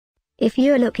If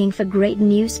you're looking for great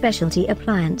new specialty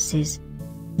appliances,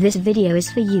 this video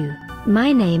is for you.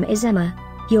 My name is Emma,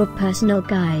 your personal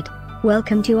guide.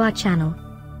 Welcome to our channel.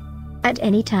 At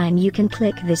any time you can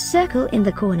click this circle in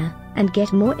the corner, and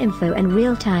get more info and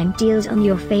real-time deals on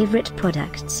your favorite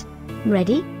products.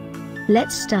 Ready?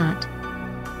 Let's start.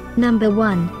 Number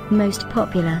 1, Most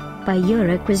Popular, by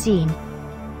EuroCuisine.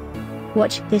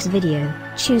 Watch this video,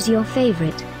 choose your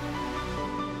favorite.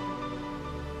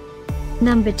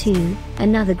 Number 2,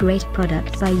 another great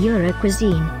product by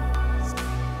EuroCuisine.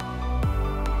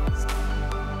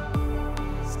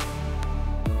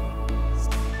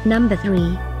 Number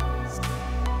 3.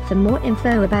 For more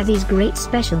info about these great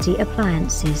specialty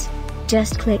appliances,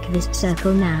 just click this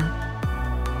circle now.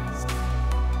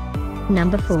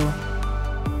 Number 4.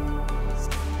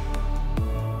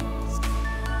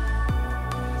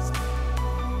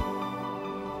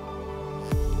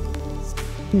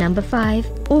 Number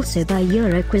 5, also by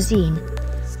EuroCuisine.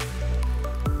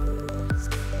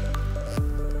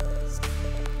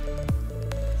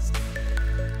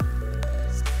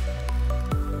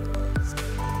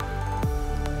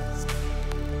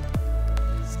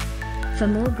 For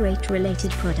more great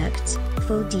related products,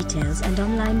 full details and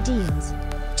online deals,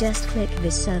 just click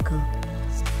this circle.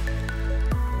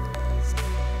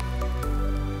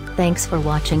 Thanks for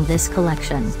watching this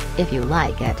collection. If you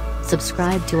like it,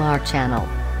 subscribe to our channel.